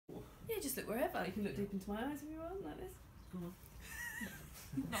could just look wherever. You can look deep into my eyes if you want, like this.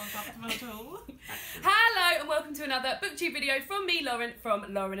 Not uncomfortable at all. Hello and welcome to another BookTube video from me, Lauren, from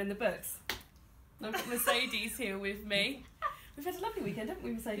Lauren and the Books. I've got Mercedes here with me. We've had a lovely weekend, haven't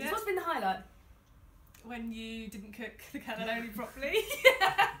we, Mercedes? Yeah. What's been the highlight? When you didn't cook the cannelloni properly.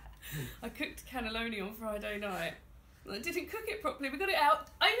 I cooked cannelloni on Friday night. I didn't cook it properly. We got it out.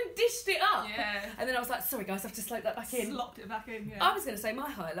 I even dished it up. Yeah. And then I was like, sorry guys, I have to slope that back in. Slopped it back in, yeah. I was going to say my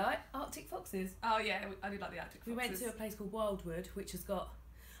highlight, Arctic foxes. Oh yeah, I did like the Arctic We foxes. went to a place called Wildwood, which has got...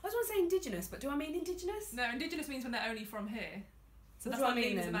 I was going to say indigenous, but do I mean indigenous? No, indigenous means when they're only from here. So What that's do I what mean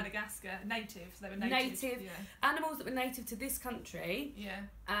means then? Madagascar. Native, so they were native. Native. Yeah. Animals that were native to this country Yeah.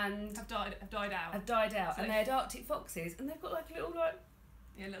 and Have died out. have died out. So And they had Arctic foxes, and they've got like little like...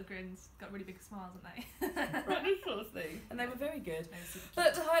 Yeah, little grins. Got really big smiles, haven't they? right, this sort of thing. And they were very good. They were super cute.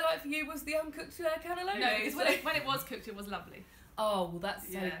 But the highlight for you was the uncooked cannelloni. No, because when it was cooked, it was lovely. Oh, well,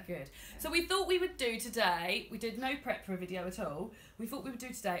 that's so Yeah. good. So we thought we would do today, we did no prep for a video at all, we thought we would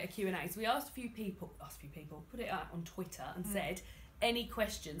do today a Q&A. So we asked a few people, put it out on Twitter and said, any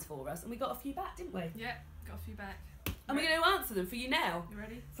questions for us? And we got a few back, didn't we? Yeah, got a few back. And we're going to answer them for you now. You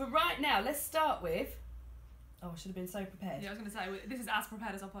ready? For right now, let's start with... Oh, I should have been so prepared. Yeah, I was going to say, this is as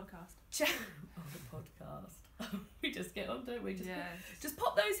prepared as our podcast. Oh, the podcast. We just get on, don't we? Just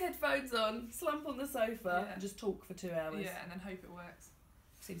pop those headphones on, slump on the sofa, and just talk for 2 hours. Yeah, and then hope it works.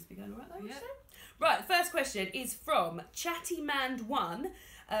 Seems to be going all right though, Yeah. Right, the first question is from ChattyMand1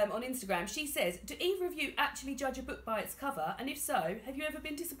 on Instagram. She says, do either of you actually judge a book by its cover? And if so, have you ever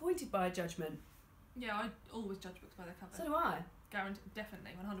been disappointed by a judgment? Yeah, I always judge books by their cover. So do I. Guaranteed,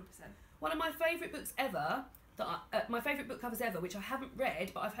 definitely, 100%. One of my favourite books ever, my favourite book covers ever, which I haven't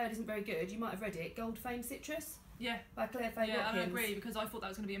read, but I've heard isn't very good, you might have read it, Gold Fame Citrus Yeah. by Claire Fay Yeah, Watkins. I agree, because I thought that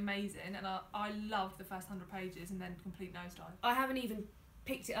was going to be amazing, and I loved the first 100 pages and then complete nosedive. I haven't even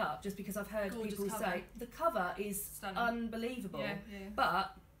picked it up just because I've heard Gorgeous people cover. say the cover is Stunning. unbelievable. Yeah.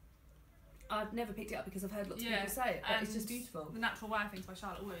 But I've never picked it up because I've heard lots of people say it, but it's just beautiful. The Natural Wow Things by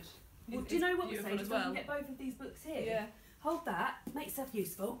Charlotte Wood. Well, do you know what we're saying? as We can well? get both of these books here. Yeah. Hold that. Make yourself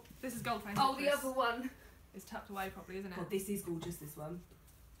useful. This is Gold Fame. Oh, the other one. It's tucked away properly, isn't it? God, this is gorgeous, this one.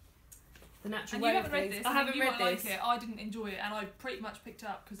 The Natural And Way you of haven't read Things. this. I haven't you read might this. like it. I didn't enjoy it, and I pretty much picked it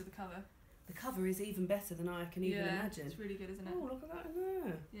up because of the cover. The cover is even better than I can even imagine. It's really good, isn't it? Oh, look at that in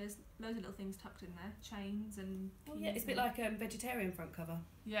there. Yeah, there's loads of little things tucked in there. Chains and... Oh, yeah, it's a bit like vegetarian front cover.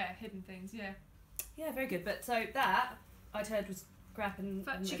 Yeah, hidden things, yeah. Yeah, very good. But so that, I'd heard was crap and... In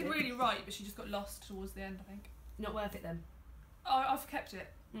fact, and she read could it. really write, but she just got lost towards the end, I think. Not worth it then. I've kept it.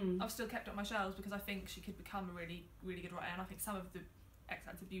 Mm. I've still kept it on my shelves because I think she could become a really, really good writer, and I think some of the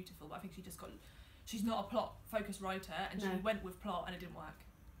extracts are beautiful, but I think she's not a plot-focused writer, and she went with plot, and it didn't work.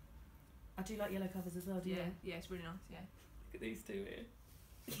 I do like yellow covers as well, do you? Yeah, it's really nice, yeah. Look at these two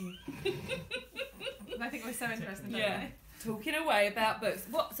here. And I think we're so interesting, don't Yeah. they? Talking away about books.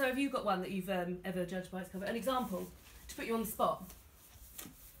 So have you got one that you've ever judged by its cover? An example to put you on the spot.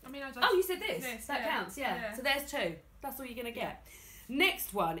 I mean, Oh, you said this. This, That yeah. counts, yeah. Yeah. So there's 2. That's all you're going to get.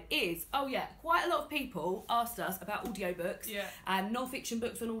 Next one is, quite a lot of people asked us about audiobooks and non-fiction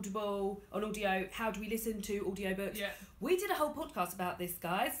books on audio. How do we listen to audiobooks? Yeah. We did a whole podcast about this,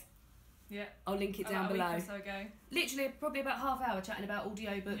 guys. Yeah. I'll link it down About a below. week or so ago. Literally, probably about half hour chatting about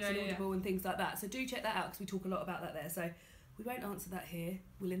audiobooks and Audible and things like that. So do check that out because we talk a lot about that there. So we won't answer that here.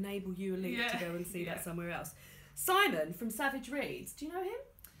 We'll enable you a link to go and see that somewhere else. Simon from Savage Reads. Do you know him?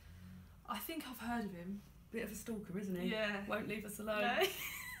 I think I've heard of him. Bit of a stalker, isn't he? Yeah. Won't leave us alone. No.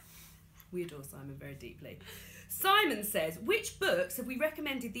 We adore Simon very deeply. Simon says, which books have we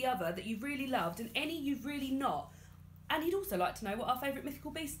recommended the other that you've really loved and any you've really not? And he'd also like to know what our favourite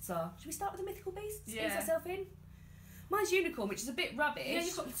mythical beasts are. Should we start with the mythical beasts? Yeah. Ease ourselves in? Mine's Unicorn, which is a bit rubbish. Yeah,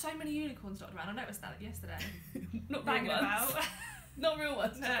 you've got so many unicorns dotted around. I noticed that yesterday. Not Banging real ones. about. Not real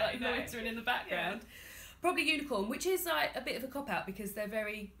ones, just like loitering in the background. Probably Unicorn, which is like a bit of a cop-out because they're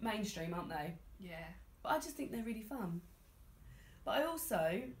very mainstream, aren't they? Yeah. But I just think they're really fun. But I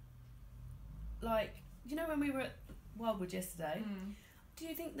also, like, you know when we were at Wildwood yesterday, do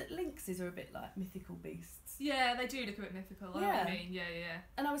you think that lynxes are a bit like mythical beasts? Yeah, they do look a bit mythical, I know what I mean, yeah.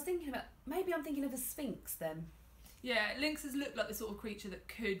 And I was thinking about, maybe I'm thinking of a sphinx then. Yeah, lynxes look like the sort of creature that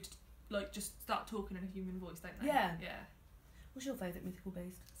could, like, just start talking in a human voice, don't they? Yeah. Yeah. What's your favourite mythical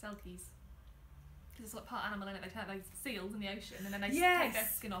beast? Selkies. Because it's like part animal in it, they turn like seals in the ocean and then they Yes. take their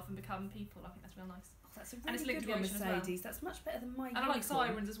skin off and become people. I think that's real nice. Oh, that's a And it's really linked good to one, the ocean as well. Mercedes. That's much better than my And I like Unicorn.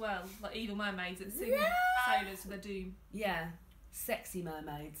 sirens as well, like evil mermaids that sing Yeah. sailors to their doom. Yeah, sexy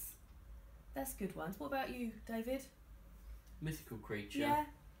mermaids. That's good ones. What about you, David? Mythical creature. Yeah.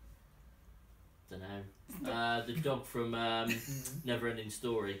 Don't know. The dog from Neverending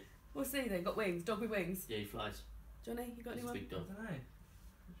Story. We'll see then. Got wings. Dog with wings. Yeah, he flies. Johnny, you got He's a anyone? big I dog. don't know.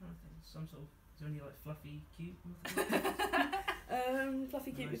 I'm trying to think. Some sort of. Is there any like fluffy, cute mythical creatures?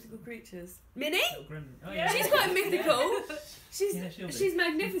 Fluffy, cute, Nice. mythical creatures. Minnie? Little gremlin. Oh, Yeah. She's quite mythical. She's Yeah, she'll be. she's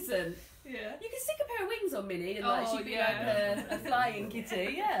magnificent. Yeah. You can stick a pair of wings on Minnie and like Oh, she'd be yeah. like a flying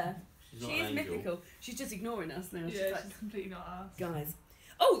kitty. Yeah, She's not she an is angel. mythical. She's just ignoring us now. She's Yeah, like, she's completely not us. guys.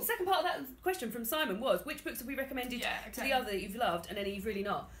 Oh, the second part of that question from Simon was, which books have we recommended Yeah, to okay. the other that you've loved and any you've really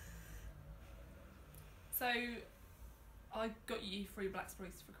not? So, I got you 3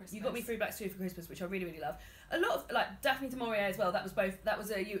 Blackberries for Christmas. You got me through Black Stewart for Christmas, which I really, really love. A lot of, like, Daphne du Maurier as well, that was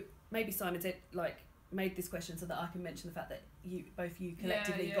you, maybe Simon did, like, made this question so that I can mention the fact that both you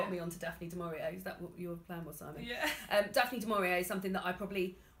collectively Yeah. got me onto Daphne du Maurier. Is that what your plan was, Simon? Yeah. Daphne du Maurier is something that I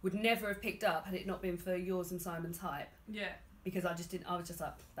probably would never have picked up had it not been for yours and Simon's hype, Yeah. because I was just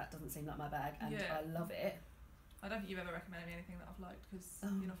like, that doesn't seem like my bag, and Yeah. I love it. I don't think you've ever recommended me anything that I've liked because Oh.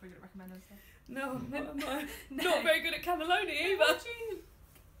 you're not very good at recommending stuff. No, I'm not, No. not very good at cannelloni either.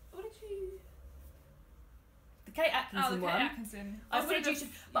 What did you? The Kate Oh, Atkinson the one. Kate Atkinson. I said would've- you should,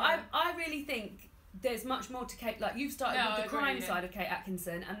 but yeah. I really think there's much more to Kate. Like, you've started No, with I the agree, crime yeah. side of Kate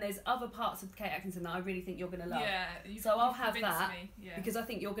Atkinson, and there's other parts of Kate Atkinson that I really think you're going to love. Yeah. You've, So I'll you've have convinced that, me. Yeah. Because I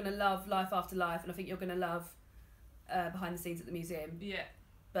think you're going to love Life After Life, and I think you're going to love Behind the Scenes at the Museum. Yeah.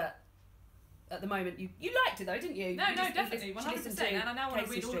 But at the moment, you liked it though, didn't you? No, You no, listened- definitely, you 100%. listened to And I now want to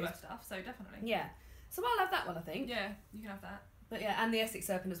case read all of her histories. stuff, so definitely. Yeah. So I'll have that one, I think. Yeah, you can have that. But yeah, and the Essex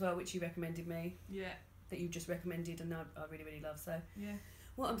Serpent as well, which you recommended me, Yeah. that you just recommended, and I really, really love. So Yeah.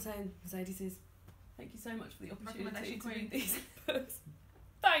 what I'm saying, Mercedes, is thank you so much for the opportunity Recommendation to read queen. these books.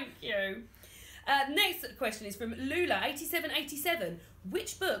 Thank you. Next question is from Lula8787.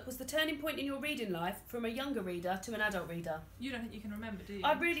 Which book was the turning point in your reading life from a younger reader to an adult reader? You don't think you can remember, do you?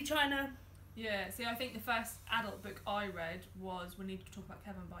 I'm really trying to... Yeah, see, I think the first adult book I read was We Need to Talk About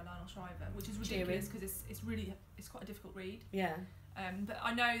Kevin by Lionel Shriver, which is ridiculous because it's quite a difficult read. Yeah. But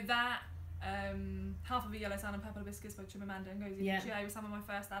I know that Half of a Yellow Sun and Purple Hibiscus by Chimamanda Ngozi Adichie was some of my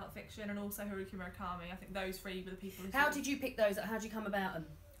first adult fiction, and also Haruki Murakami. I think those 3 were the people who... How did you pick those? How did you come about them?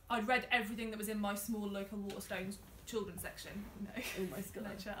 I'd read everything that was in my small local Waterstones children's section. No, Oh my God.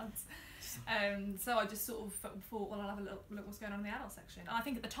 no chance. So I just sort of thought, well, I'll have a look what's going on in the adult section. And I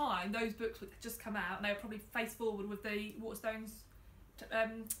think at the time, those books would just come out, and they were probably face forward with the Waterstones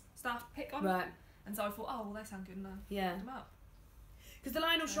staff pick on. Right. And so I thought, oh, well, they sound good, and I Yeah. picked them up. Because the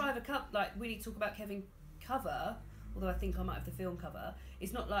Lionel Shriver We Need to Talk About Kevin cover, although I think I might have the film cover,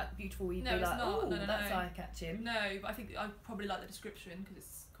 it's not like beautiful where you'd No, be it's like, not. oh, No, that's no. eye-catching. No, but I think I probably like the description because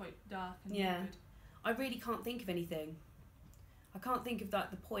it's quite dark and Yeah. good. I really can't think of anything. I can't think of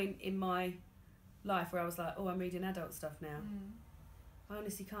the point in my life where I was like, oh, I'm reading adult stuff now. Mm. I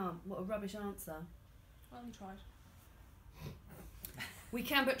honestly can't. What a rubbish answer. Well, you tried. We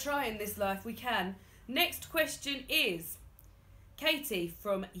can but try in this life, we can. Next question is Katie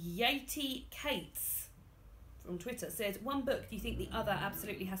from Yeti Kates from Twitter says, one book do you think the other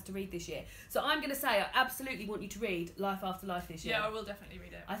absolutely has to read this year? So I'm going to say I absolutely want you to read Life After Life this year. Yeah, I will definitely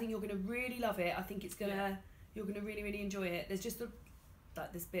read it. I think you're going to really love it. I think it's going to, you're going to really, really enjoy it. There's just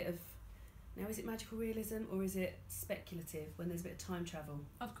this bit of, now is it magical realism or is it speculative when there's a bit of time travel?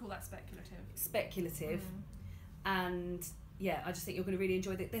 I'd call that speculative. Speculative. Mm. And yeah, I just think you're going to really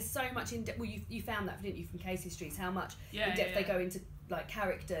enjoy it. There's so much in depth. Well, you found that, didn't you, from case histories, how much in depth they go into like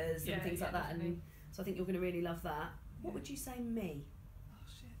characters and things like that. Definitely. And so I think you're going to really love that. What would you say, me? Oh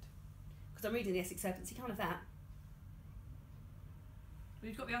shit. Because I'm reading the Essex Serpent, so you can't have that.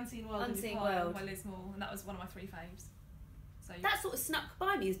 We've got the Unseen World Unseen in your pile World. by Liz Moore, and that was one of my 3 faves. So That sort of snuck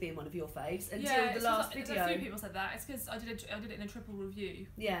by me as being one of your faves until yeah, the it's last 'cause video. A few people said that. It's because I did it in a triple review,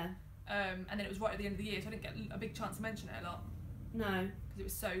 Yeah. and then it was right at the end of the year, so I didn't get a big chance to mention it a lot No. because it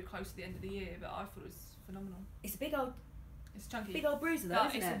was so close to the end of the year. But I thought it was phenomenal. It's a It's chunky. big old bruiser though, But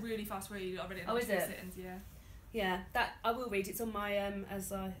isn't it's it? a really fast read. I read it in Oh, like is 2 it? sittings. Yeah. Yeah, that I will read. It's on my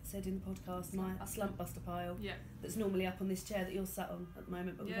as I said in the podcast, my slump buster pile. Yeah. That's normally up on this chair that you're sat on at the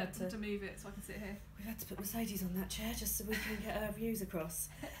moment, but Yeah. we've had to move it so I can sit here. put Mercedes on that chair just so we can get our views across.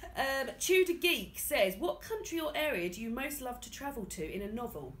 Tudor Geek says, what country or area do you most love to travel to in a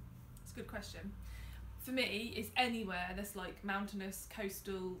novel? It's a good question. For me, it's anywhere that's like mountainous,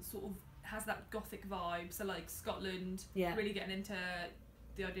 coastal, sort of has that gothic vibe. So like Scotland, Yeah. really getting into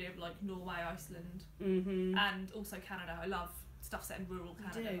the idea of like Norway, Iceland, Mm-hmm. and also Canada. I love stuff set in rural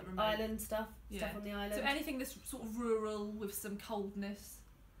Canada. Like remote. Island stuff Yeah. on the island. So anything that's sort of rural with some coldness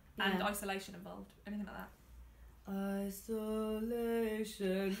and Yeah. isolation involved. Anything like that.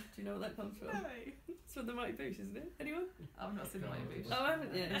 Isolation. Do you know what that comes from? No. It's from the Mighty Boosh, isn't it? Anyone? I've not seen the Mighty Boosh. Oh,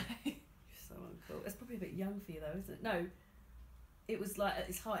 haven't you? You're so uncool. It's probably a bit young for you though, isn't it? No. it was like at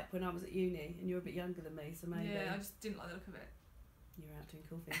its hype when I was at uni, and you're a bit younger than me, so maybe. Yeah, I just didn't like the look of it. You were out doing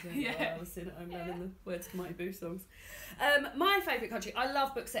cool things, weren't you? Yeah. While I was sitting at home learning the words to Mighty Boo songs. My favourite country, I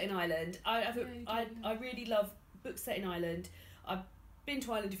love books set in Ireland. I really love books set in Ireland. I've been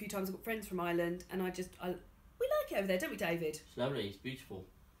to Ireland a few times, I've got friends from Ireland, and we like it over there, don't we, David? It's lovely, it's beautiful.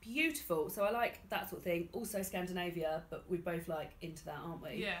 Beautiful, so I like that sort of thing. Also Scandinavia, but we're both like into that, aren't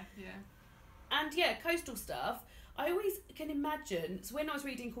we? Yeah. And yeah, coastal stuff. I always can imagine, so when I was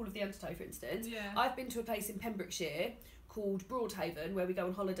reading Call of the Undertow, for instance, I've been to a place in Pembrokeshire called Broadhaven, where we go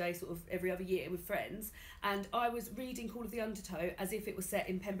on holiday sort of every other year with friends, and I was reading Call of the Undertow as if it was set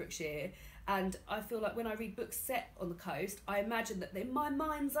in Pembrokeshire, and I feel like when I read books set on the coast, I imagine that in my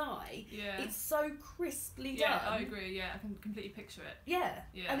mind's eye, it's so crisply done. Yeah, I agree, yeah, I can completely picture it. Yeah,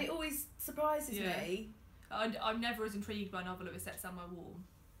 and it always surprises me. I'm never as intrigued by a novel if it's set somewhere warm.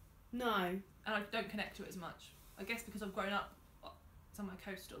 No. And I don't connect to it as much. I guess because I've grown up somewhere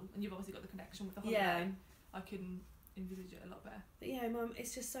coastal, and you've obviously got the connection with the holiday, I can envisage it a lot better. But yeah, Mum,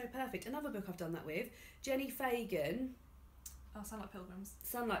 it's just so perfect. Another book I've done that with, Jenny Fagan. Oh, Sunlight Pilgrims.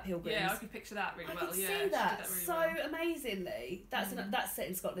 Sunlight Pilgrims. Yeah, I could picture that really well. I Yeah, see that really so well. amazingly. That's set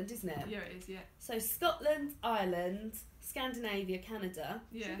in Scotland, isn't it? Yeah, it is. Yeah. So Scotland, Ireland, Scandinavia, Canada.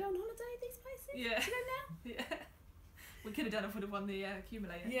 Yeah. Should we go on holiday these places? Yeah. Should we go now? Yeah. We could have done it if we'd have won the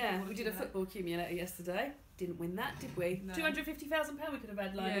accumulator. Yeah, we did a football accumulator yesterday. Didn't win that, did we? No. £250,000 we could have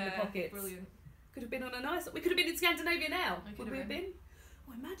had lying in the pockets. Brilliant. Could have been on a nice. We could have been in Scandinavia now. Would we have been?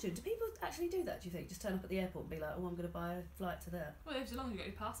 Oh, imagine. Do people actually do that? Do you think? Just turn up at the airport and be like, "Oh, I'm going to buy a flight to there." Well, as long as you got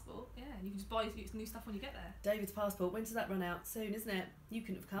your passport, yeah, and you can just buy new stuff when you get there. David's passport. When does that run out? Soon, isn't it? You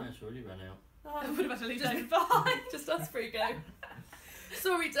couldn't have come. Yeah, it's already run out. I Oh, would have had to leave David behind. just us three go.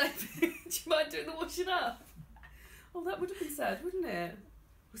 Sorry, David. Do you mind doing the washing up? Oh, that would have been sad, wouldn't it?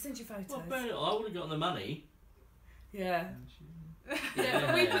 We'll send you photos. Well, I would have gotten the money. Yeah. Yeah.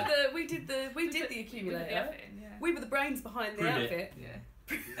 But we did the accumulator. We put the effort in, yeah. We were the brains behind the Prove it. outfit. Yeah.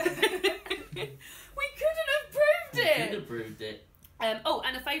 We couldn't have proved You it. could have proved it. And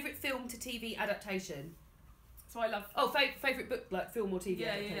a favourite film to TV adaptation. So I love. Oh, favourite book, like film or TV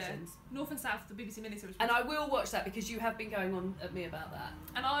adaptations. North and South, the BBC miniseries. And I will watch that because you have been going on at me about that.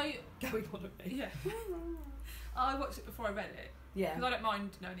 And I. Going on at me. Yeah. I watched it before I read it. Yeah. Because I don't mind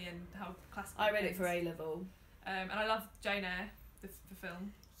knowing the end, how classical. I read it for A level. And I love Jane Eyre, the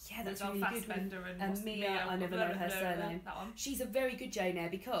film. Yeah, that's With really good. Fassbender And Mia, I never know her surname. That one. She's a very good Jane Eyre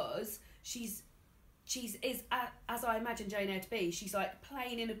because she's as I imagine Jane Eyre to be. She's like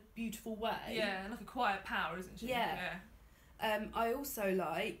playing in a beautiful way. Yeah, and like a quiet power, isn't she? Yeah. I also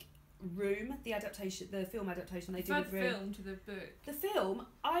like Room, the film adaptation they did with Room. film to the book. The film,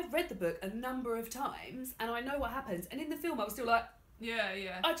 I've read the book a number of times and I know what happens. And in the film, I was still like,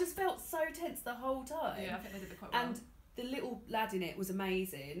 Yeah. I just felt so tense the whole time. Yeah, I think they did it quite well. And the little lad in it was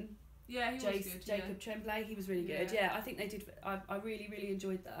amazing. Yeah, he was good. Jacob Tremblay, he was really good. Yeah, I think they did. I really, really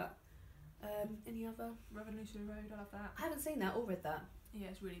enjoyed that. Any other? Revolutionary Road, I love that. I haven't seen that or read that. Yeah,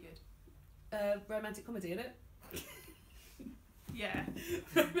 it's really good. Romantic comedy, isn't it? Yeah.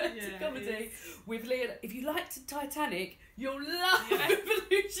 Romantic comedy with Leon. If you liked Titanic, you'll love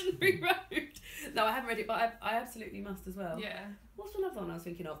Revolutionary Road. No, I haven't read it, but I absolutely must as well. Yeah. What's another one I was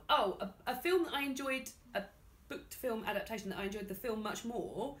thinking of? Oh, a film that I enjoyed, a booked film adaptation that I enjoyed the film much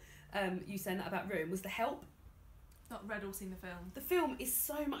more. You saying that about Room was The Help. Not read or seen the film. The film is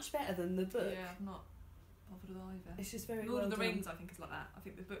so much better than the book. Yeah, I've not bothered with either. It's just very Lord well of the done. Rings, I think, is like that. I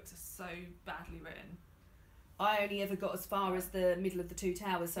think the books are so badly written. I only ever got as far as the middle of the Two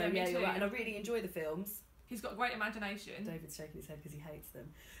Towers, so Yeah, me you're too. right. And I really enjoy the films. He's got a great imagination. David's shaking his head because he hates them.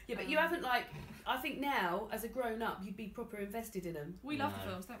 Yeah, but you haven't I think now, as a grown up, you'd be proper invested in them. We love the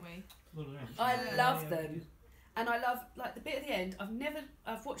films, don't we? Lord of the Rings. I love them. And I love, like, the bit at the end.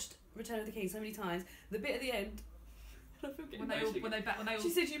 I've watched Return of the King so many times. The bit at the end, I feel getting emotional. When they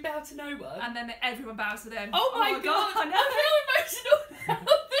She said you bow to no one. and then everyone bows to them. Oh my god! I know. I feel emotional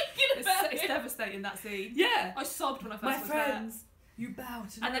now thinking about It's it. devastating, that scene. Yeah. I sobbed when I first My was friends, you bow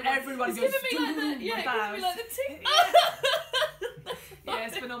to no And then one. everyone It's goes, giving me like the, yeah, bows. it's giving me like the tick. Yeah,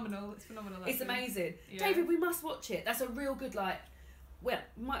 it's phenomenal. It's phenomenal. that It's scene. amazing. Yeah. David, we must watch it. That's a real good, like, well,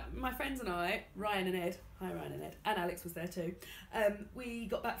 my friends and I, Ryan and Ed, hi Ryan and Ed, and Alex was there too, we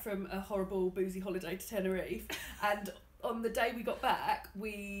got back from a horrible boozy holiday to Tenerife, and on the day we got back,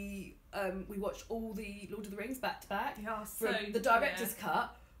 we watched all the Lord of the Rings back to back. Yeah, From the director's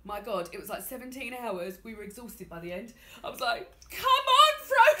cut. My God, it was like 17 hours. We were exhausted by the end. I was like, come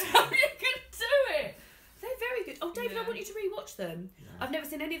on, Frodo, you can do it. They're very good. Oh, David, I want you to rewatch them. No. I've never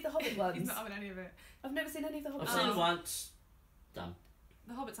seen any of the Hobbit ones. He's not having any of it. I've never seen any of the Hobbit I've ones. seen it once. Done.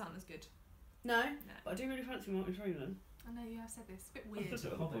 The Hobbits aren't as good. No? No. But I do really fancy Martin Freeman. I know you have said this. It's a bit I've weird. just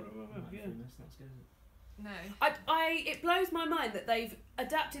got Hobbit. Yeah. That's not scary, is it? No. It blows my mind that they've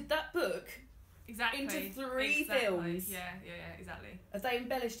adapted that book Exactly. into 3 films. Yeah, exactly. As they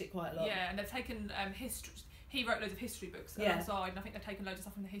embellished it quite a lot. Yeah, and they've taken history. He wrote loads of history books Yeah. alongside, and I think they've taken loads of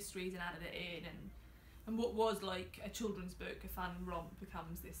stuff from the histories and added it in, and what was like a children's book, a fun romp,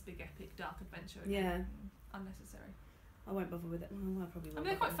 becomes this big epic dark adventure. Again. Yeah. Unnecessary. I won't bother with it. Well, I probably I won't.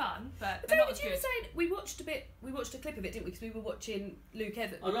 mean, they're quite bother. fun, but But they're not David, as you were good. saying we watched a clip of it, didn't we? Because we were watching Luke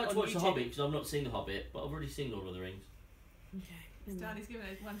Evans. I'd like to on watch The YouTube. Hobbit because I've not seen The Hobbit, but I've already seen Lord of the Rings. Okay. Danny's given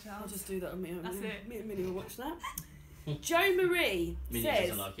it one chance. I'll just do that on me. That's it. Me and Minnie will watch that. Jo Marie Minnie says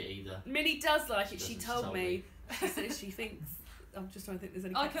doesn't like it either. Minnie does like it. She She doesn't, told she told me. me. She says she thinks. I'm just trying to think. There's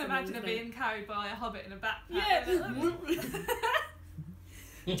any. I cats can in there, imagine her isn't there? being carried by a hobbit in a backpack.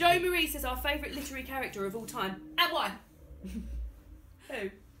 Yeah. Jo Marie says our favourite literary character of all time. And why? Who?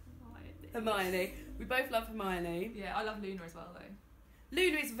 Hermione. We both love Hermione. Yeah, I love Luna as well though.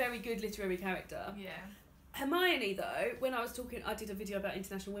 Luna is a very good literary character. Yeah. Hermione, though, when I was talking, I did a video about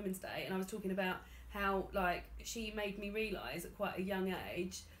International Women's Day, and I was talking about how, like, she made me realise at quite a young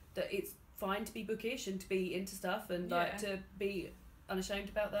age that it's fine to be bookish and to be into stuff and like to be unashamed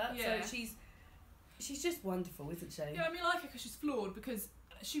about that. Yeah. So she's just wonderful, isn't she? Yeah, I mean, I like her because she's flawed, because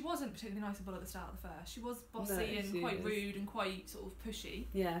she wasn't particularly nice at the start of the first. She was bossy No, and she quite is. rude and quite sort of pushy,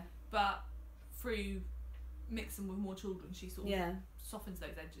 Yeah. but through mixing with more children, she sort of Yeah. softens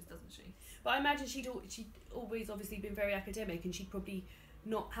those edges, doesn't she? But I imagine she'd always obviously been very academic, and she'd probably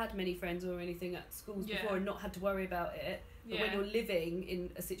not had many friends or anything at schools Yeah. before and not had to worry about it. But when you're living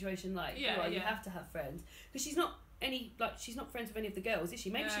in a situation like you are, you have to have friends. Because she's not friends with any of the girls, is she?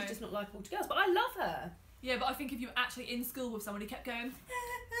 Maybe No. she's just not likeable to girls, but I love her. Yeah, but I think if you're actually in school with someone who kept going,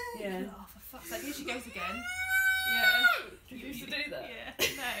 Yeah. oh, for fuck's sake, here she goes again. Yeah. You used to do that? Yeah,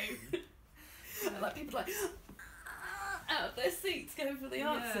 no. Like people like out of their seats going for the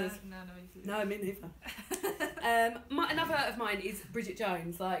answers. Yeah, no, I used to do No, me neither. Another of mine is Bridget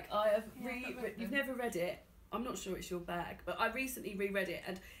Jones. Like I have you've never read it. I'm not sure it's your bag, but I recently reread it,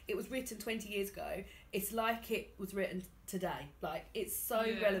 and it was written 20 years ago. It's like it was written today. Like it's so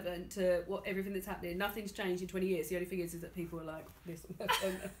relevant to everything that's happening. Nothing's changed in 20 years. The only thing is that people are like this.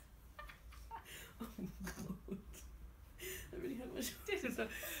 Oh my god. I really hurt myself.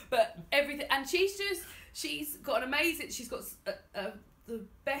 But everything, and she's got an amazing. She's got the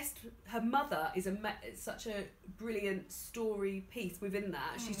best. Her mother is such a brilliant story piece within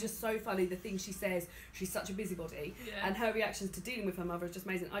that. She's just so funny. The things she says, she's such a busybody, and her reactions to dealing with her mother is just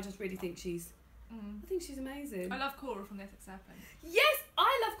amazing. I just really think she's. I think she's amazing. I love Cora from the Essex Serpent. Yes,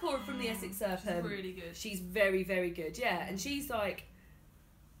 I love Cora from the Essex Serpent. She's really good. She's very, very good. Yeah, and she's like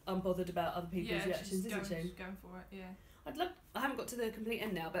unbothered about other people's reactions, isn't she? She's going for it. Yeah. I haven't got to the complete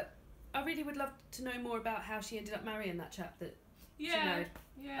end now, but I really would love to know more about how she ended up marrying that chap that she married.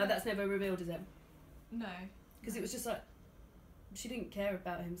 Yeah. Oh, that's never revealed, is it? No. Because it was just like she didn't care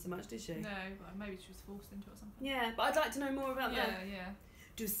about him so much, did she? No, well, maybe she was forced into it or something. Yeah, but I'd like to know more about that. Yeah.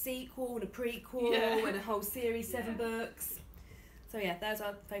 Do a sequel and a prequel and a whole series, 7 books. So yeah, there's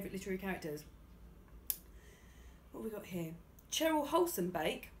our favourite literary characters. What have we got here? Cheryl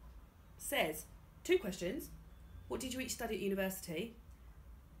Wholesome-Bake says, 2 questions. What did you each study at university?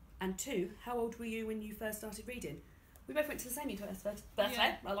 And 2, how old were you when you first started reading? We both went to the same university.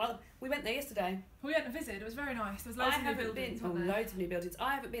 Yeah. We went there yesterday. We went to visit. It was very nice. There was loads of new buildings. Loads of new buildings.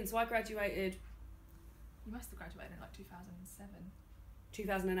 I haven't been, so I graduated. You must have graduated in like 2007.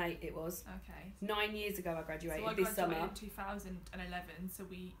 2008 it was. Okay. 9 years ago I graduated. So I this graduated summer. in 2011. So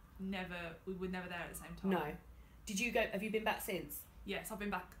we were never there at the same time. No. Did you go? Have you been back since? Yes, I've been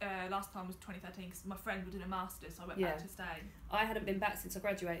back. Last time was 2013 because my friend was doing a master's, so I went back to stay. I hadn't been back since I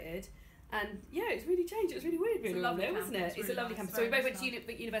graduated, and it's really changed. It was really weird being around there, wasn't it? It's a lovely campus. So we both went to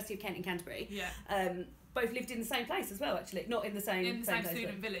University of Kent in Canterbury. Yeah. Both lived in the same place as well, actually. Not in the same same place,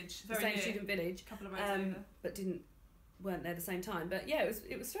 student village. the same student village. A couple of roads over. But weren't there at the same time. But yeah,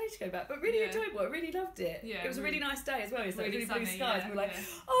 it was strange to go back, but really enjoyable. I really loved it. Yeah, it was a really nice day as well. It's like really blue sunny, skies. We were like,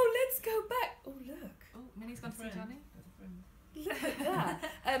 oh, let's go back. Oh, look. Oh, Minnie's gone to see Johnny. Look at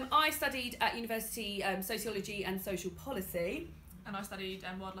that. I studied at university sociology and social policy. And I studied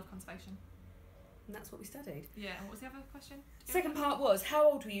wildlife conservation. And that's what we studied. Yeah, and what was the other question? Second part was, how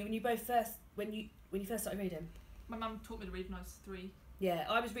old were you when you first started reading? My mum taught me to read when I was 3. Yeah,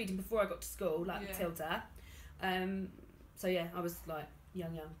 I was reading before I got to school, like Matilda. So yeah, I was like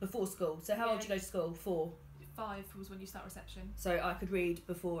young, before school. So how old did you go to school? 4. 5 was when you start reception. So I could read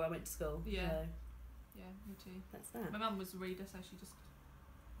before I went to school. Yeah. So yeah, me too. that's that. My mum was a reader, so she just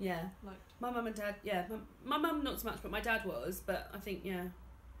liked. My mum and dad, my mum not so much, but my dad was. But I think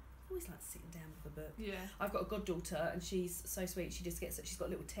always like sitting down with a book. Yeah. I've got a goddaughter and she's so sweet. She's got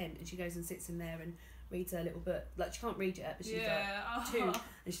a little tent and she goes and sits in there and reads her little book. Like, she can't read yet, but she's like 2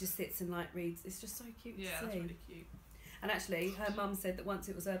 and she just sits and like reads. It's just so cute to see. That's really cute. And actually, her mum said that once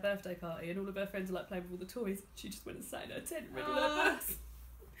it was her birthday party and all of her friends were like playing with all the toys. She just went and sat in her tent and read all her books.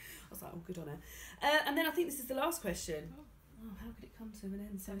 I was like, oh, good on her. And then I think this is the last question. Oh, how could it come to an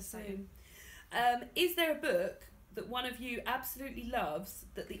end so soon? Is there a book that one of you absolutely loves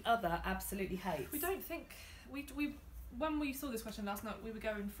that the other absolutely hates? We don't think... We when we saw this question last night, we were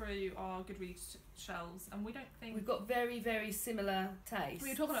going through our Goodreads shelves, and we don't think... We've got very, very similar tastes. We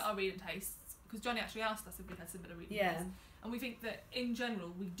were talking about our reading tastes, because Johnny actually asked us if we had similar reading tastes. And we think that, in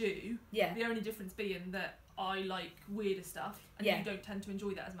general, we do. Yeah. The only difference being that I like weirder stuff, and you don't tend to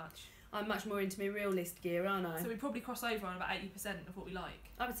enjoy that as much. I'm much more into my realist gear, aren't I? So we probably cross over on about 80% of what we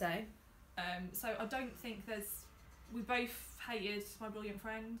like. I would say. So I don't think there's... We both hated My Brilliant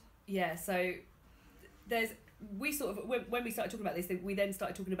Friend. Yeah, so there's... We sort of... When we started talking about this, we then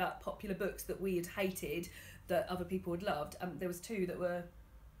started talking about popular books that we had hated that other people had loved. There was 2 that were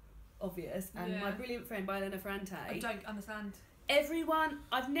obvious. And My Brilliant Friend by Elena Ferrante. I don't understand. Everyone...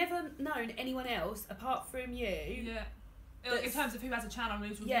 I've never known anyone else, apart from you... Yeah. In terms of who has a channel and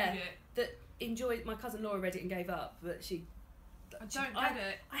who's reviewed it. That enjoyed... My cousin Laura read it and gave up, but she... I don't get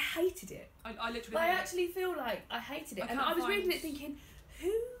it. I hated it. I literally But I actually feel like I hated it. And I was reading it thinking,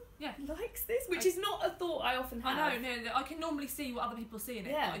 who likes this? Which is not a thought I often have. I know, no, I can normally see what other people see in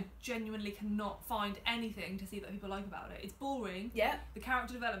it, but I genuinely cannot find anything to see that people like about it. It's boring. Yeah. The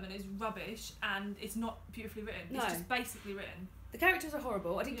character development is rubbish, and it's not beautifully written. No. It's just basically written. The characters are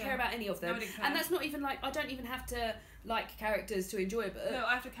horrible. I didn't care about any of them. No, I didn't care. And that's not even like... I don't even have to like characters to enjoy a book. No,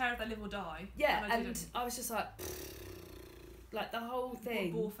 I have to care if they live or die. Yeah, and I was just like... Like, the whole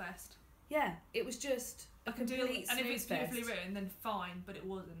thing. Bore fest. Yeah, it was just a complete And if it's beautifully written, then fine, but it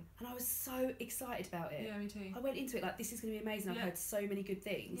wasn't. And I was so excited about it. Yeah, me too. I went into it like, this is going to be amazing. I've heard so many good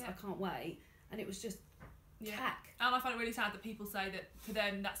things. I can't wait. And it was just tack. And I find it really sad that people say that to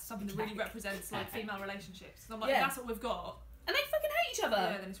them that's something that really represents like female relationships. And I'm like, that's what we've got. And they fucking hate each other.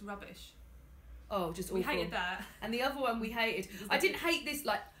 Yeah, then it's rubbish. Oh, just awful. We hated that. And the other one we hated... I didn't hate this,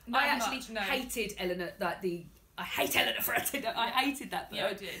 like... I actually hated Eleanor, like the... I hate Eleanor Ferrante. I hated that book. Yeah,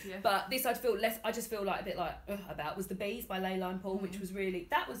 I did, yeah. But this I just feel like a bit like about was The Bees by Layla and Paul, which was really...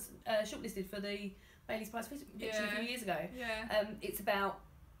 That was shortlisted for the Bailey's Prize Fiction a few years ago. Yeah. It's about...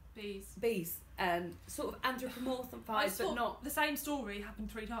 Bees. And sort of anthropomorphised, but not... The same story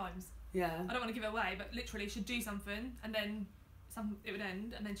happened 3 times. Yeah. I don't want to give it away, but literally she'd do something, and then it would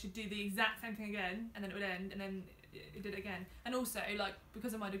end, and then she'd do the exact same thing again, and then it would end, and then it did it again. And also, like,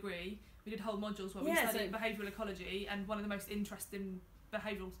 because of my degree... We did whole modules where we studied behavioural ecology, and one of the most interesting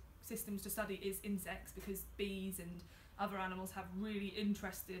behavioural systems to study is insects, because bees and other animals have really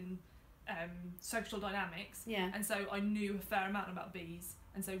interesting social dynamics. Yeah. And so I knew a fair amount about bees,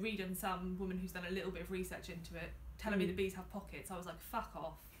 and so reading some woman who's done a little bit of research into it, telling me the bees have pockets, I was like, fuck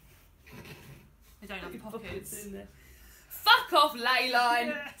off. They don't have pockets. In there. Fuck off, Leyline!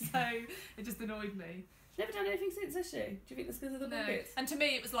 Yeah, so it just annoyed me. Never done anything since, has she? Do you think that's because of the pockets? And to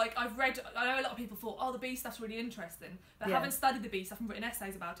me it was like, I know a lot of people thought, oh, the bee stuff's really interesting, but having studied the bee stuff and written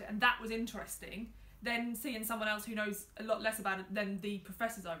essays about it, and that was interesting, then seeing someone else who knows a lot less about it than the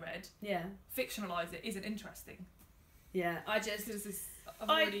professors I read fictionalise it isn't interesting. Yeah, I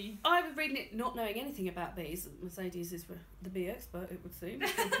was reading it not knowing anything about bees. Mercedes is the bee expert, it would seem,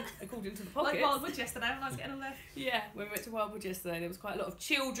 according to the pockets. Like Wildwood yesterday when I was getting on there. Yeah, when we went to Wildwood yesterday, there was quite a lot of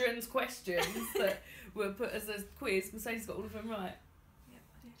children's questions that were put as a quiz. Mercedes got all of them right. Yeah,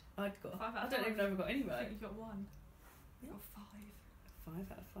 I did. I'd got 5 out of 5. I don't even know if I got any right. I think you got 1. You got 5.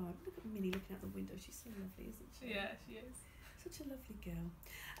 5 out of 5. Look at Minnie looking out the window. She's so lovely, isn't she? Yeah, she is. Such a lovely girl.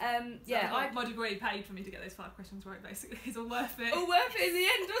 My degree paid for me to get those 5 questions right, basically. It's all worth it. All worth it in the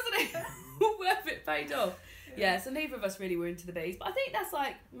end, wasn't it? All worth it, paid off. Yeah, so neither of us really were into the bees. But I think that's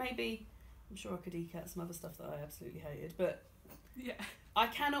like, maybe... I'm sure I could eke out some other stuff that I absolutely hated. But yeah, I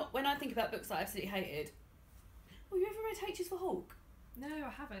cannot... When I think about books that I absolutely hated... Oh, you ever read H's for Hawk? No,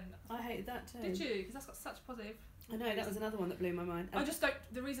 I haven't. I hated that too. Did you? Because that's got such positive... I know, that was another one that blew my mind. I just don't...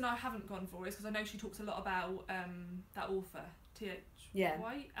 The reason I haven't gone for it is because I know she talks a lot about that author, T.H.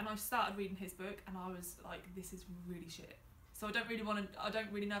 White, and I started reading his book, and I was like, this is really shit. So I don't really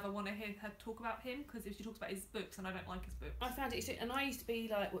know if I want to hear her talk about him, because if she talks about his books, and I don't like his books. I found it, and I used to be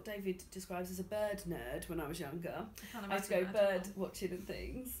like what David describes as a bird nerd when I was younger. I used to go bird watching and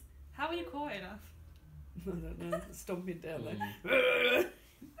things. How are you quiet enough? I don't know, stomping down there.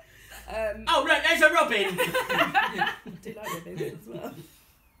 Oh look, there's a robin! I do like robins as well.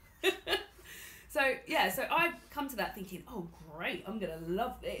 So so I come to that thinking, oh great, I'm gonna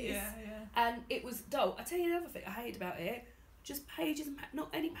love this. Yeah. And it was dull. I tell you another thing I hated about it: just pages and not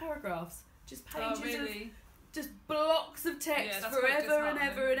any paragraphs, just pages of just blocks of text forever and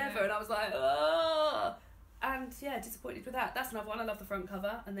ever and ever. And I was like, oh. And disappointed with that. That's another one. I love the front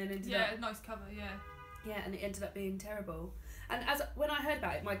cover, and then ended up nice cover. Yeah, and it ended up being terrible. And when I heard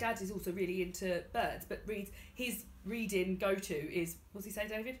about it, my dad is also really into birds, but his reading go-to is, what's he say,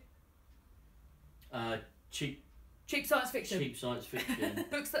 David? Cheap science fiction. Cheap science fiction.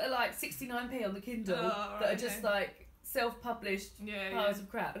 Books that are like 69p on the Kindle, that are just like self-published piles of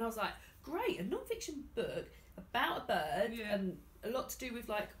crap. And I was like, great, a non-fiction book about a bird and a lot to do with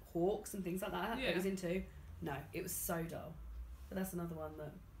like hawks and things like that I was into. No, it was so dull. But that's another one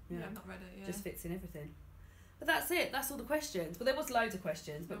that I've not read it. Just fits in everything. But that's it. That's all the questions. Well, there was loads of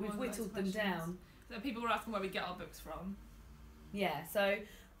questions, but we've whittled them down. So people were asking where we get our books from. Yeah. So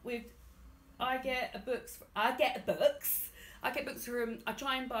I get books from. I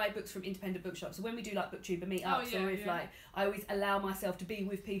try and buy books from independent bookshops. So when we do like BookTuber meetups, or if like I always allow myself to be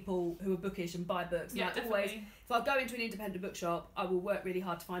with people who are bookish and buy books. Yeah, like always, if I go into an independent bookshop, I will work really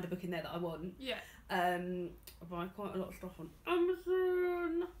hard to find a book in there that I want. Yeah. I buy quite a lot of stuff on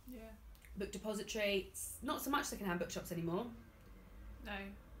Amazon. Yeah. Book Depository. It's not so much secondhand bookshops anymore. No,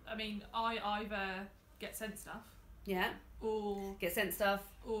 I mean I either get sent stuff. Yeah. Or get sent stuff.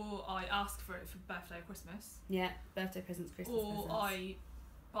 Or I ask for it for birthday or Christmas. Yeah, birthday presents, Christmas presents. Or I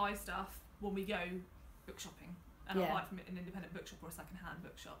buy stuff when we go book shopping, and I'll buy it from an independent bookshop or a second-hand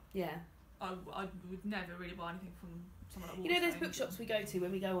bookshop. Yeah. I would never really buy anything from someone like You know those bookshops we go to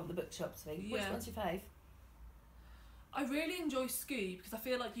when we go on the bookshops thing? Yeah. Which one's your fave? I really enjoy Scoob because I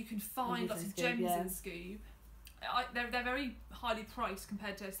feel like you can find lots of gems in Scoob. They're very highly priced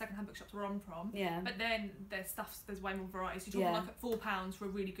compared to second-hand bookshops where I'm from. Yeah. But then there's way more variety. You're talking like £4 for a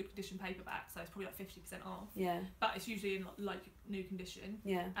really good condition paperback, so it's probably like 50% off. Yeah. But it's usually in like new condition.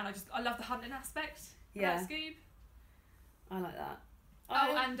 Yeah. And I love the hunting aspect. Yeah. About Scoob. I like that.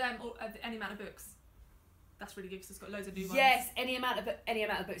 And any amount of books. That's really good because it's got loads of new ones. Yes, any amount of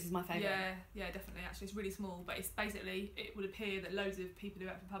books is my favourite. Yeah, definitely. Actually, it's really small, but it's basically it would appear that loads of people who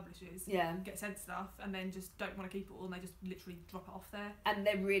work for publishers get sent stuff and then just don't want to keep it all, and they just literally drop it off there. And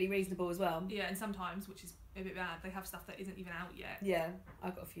they're really reasonable as well. Yeah, and sometimes, which is a bit bad, they have stuff that isn't even out yet. Yeah,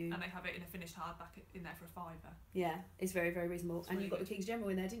 I've got a few. And they have it in a finished hardback in there for a £5. Yeah, it's very, very reasonable. It's and really you've got the King's General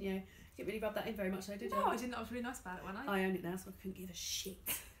in there, didn't you? You didn't really rub that in very much, though, did you? No, I didn't. I was really nice about it, wasn't I? I own it now, so I couldn't give a shit.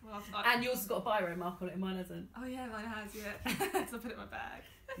 Well, and yours has got a biro mark on it and mine hasn't. Oh yeah, mine has, yeah. So I put it in my bag.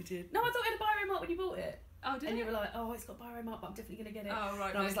 You did? No, I thought it had a biro mark when you bought it. Oh, did And it? you were like, oh, it's got a biro mark, but I'm definitely going to get it. Oh,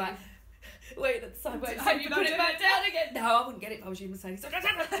 right. And I was like, wait, that's so wait, Have so you put it done back it? down again. No, I wouldn't get it if I was you, Mercedes. Yeah.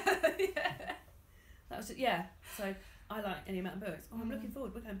 That was just, so I like any amount of books. Oh, I'm looking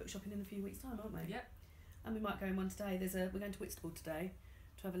forward. We're going book shopping in a few weeks' time, aren't we? Yep. And we might go in one today. We're going to Whitstable today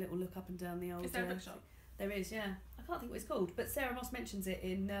to have a little look up and down the old... Is there a bookshop? There is, yeah. I can't think what it's called, but Sarah Moss mentions it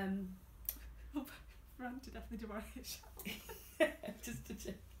in... Run to Daphne du Maurier just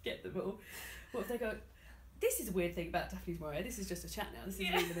to get them all. What if they go... This is a weird thing about Daphne du Maurier. This is just a chat now. This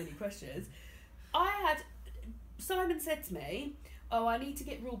isn't even any questions. Simon said to me, oh, I need to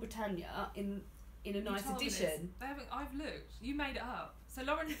get Rule Britannia in a nice edition. I've looked. You made it up. So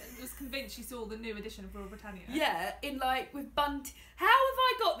Lauren was convinced she saw the new edition of Rule Britannia. Yeah, in like with bunting. How have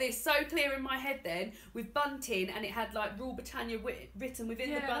I got this so clear in my head then? With bunting, and it had like Rule Britannia written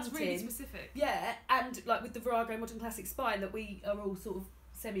within the bunting. Yeah, that's really specific. Yeah, and like with the Virago Modern Classic spine that we are all sort of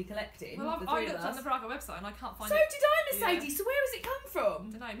semi-collecting. Well, I looked on the Virago website and I can't find it. So did I, Mercedes. Yeah. So where has it come from?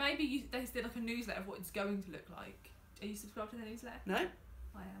 I don't know. Maybe they did like a newsletter of what it's going to look like. Are you subscribed to the newsletter? No.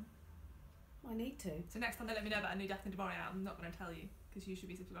 I am. I need to. So next time they let me know about a new Daphne du Maurier, I'm not going to tell you because you should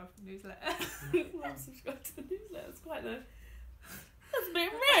be subscribed to the newsletter. I'm subscribed to the newsletter. It's quite the... That's a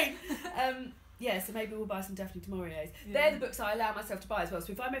bit mean. So maybe we'll buy some Daphne du Mauriers. Yeah. They're the books I allow myself to buy as well.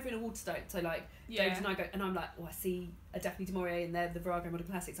 So if I'm ever in a Waterstone, so like James and I go, and I'm like, oh, I see a Daphne du Maurier in there, the Virago Modern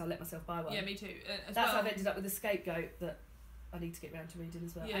Classics, I'll let myself buy one. Yeah, me too. That's how I've ended up with a Scapegoat that I need to get round to reading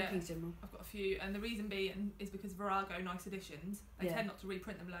as well. Yeah, and King's General. I've got a few, and the reason being is because Virago nice editions, they tend not to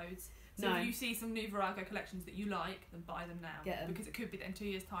reprint them loads. So if you see some new Virago collections that you like, then buy them now. Get them. Because it could be that in 2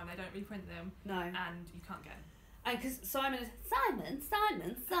 years' time they don't reprint them. No. And you can't get them. And because Simon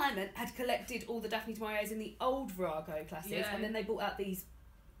had collected all the Daphne du Mauriers in the old Virago classics, and then they brought out these,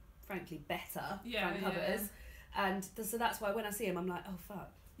 frankly, better front covers. And so that's why when I see them, I'm like, oh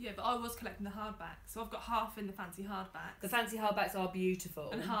fuck. Yeah, but I was collecting the hardbacks, so I've got half in the fancy hardbacks. The fancy hardbacks are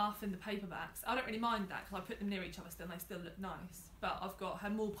beautiful. And half in the paperbacks. I don't really mind that because I put them near each other still and they still look nice. But I've got her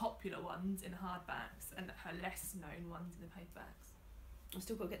more popular ones in the hardbacks and her less known ones in the paperbacks. I've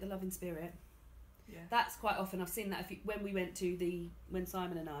still got to get the Love in Spirit. That's quite often. I've seen that when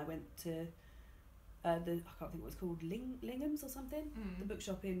Simon and I went to I can't think what it's called, Lingham's or something, the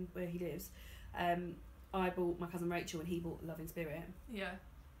bookshop in where he lives. I bought my cousin Rachel and he bought Loving Spirit. Yeah.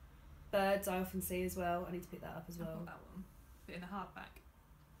 Birds I often see as well. I need to pick that up as well. I bought that one, but in the hardback.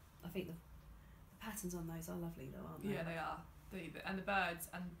 I think the patterns on those are lovely though, aren't they? Yeah, they are. And the birds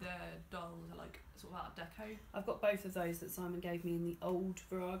and the dolls are like sort of Art Deco. I've got both of those that Simon gave me in the old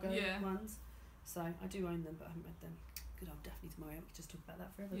Virago ones. So I do own them, but I haven't read them. Good old Daphne du Maurier. We could just talk about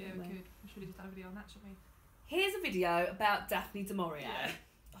that forever. Yeah, we could. We should have just done a video on that, shouldn't we? Here's a video about Daphne du Maurier. Yeah.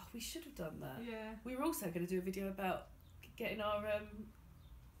 Oh, we should have done that. Yeah. We were also going to do a video about getting our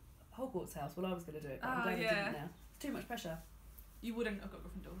Hogwarts house. Well, I was going to do it, but I'm glad I didn't now. It's too much pressure. You wouldn't have got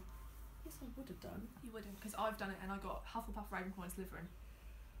Gryffindor. Yes, I would have done. You wouldn't, because I've done it and I got Hufflepuff, Ravenclaw and Slytherin.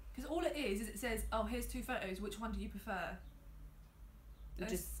 Because all it is it says, oh, here's 2 photos, which one do you prefer? Do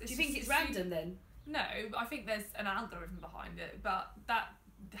you think it's random then? No, I think there's an algorithm behind it, but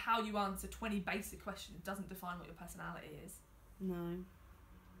how you answer 20 basic questions doesn't define what your personality is. No.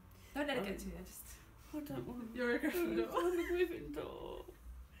 Don't let it get to you, I don't want... You're a Gryffindor. I'm a Gryffindor.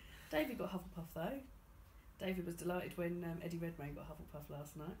 David got Hufflepuff though. David was delighted when Eddie Redmayne got Hufflepuff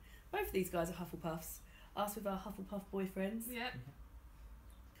last night. Both of these guys are Hufflepuffs. Us with our Hufflepuff boyfriends. Yeah.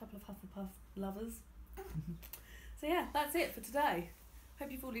 A couple of Hufflepuff lovers. So yeah, that's it for today.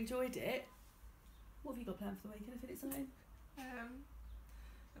 Hope you've all enjoyed it. What have you got planned for the weekend? Anything exciting?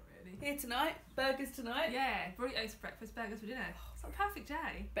 Not really. Here tonight, burgers tonight. Yeah, burritos for breakfast, burgers for dinner. It's a perfect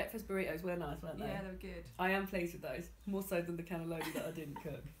day. Breakfast burritos were nice, weren't they? Yeah, they were good. I am pleased with those, more so than the cannelloni that I didn't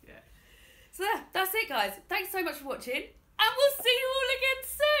cook. Yeah. So yeah, that's it guys. Thanks so much for watching, and we'll see you all again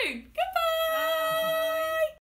soon. Goodbye! Bye.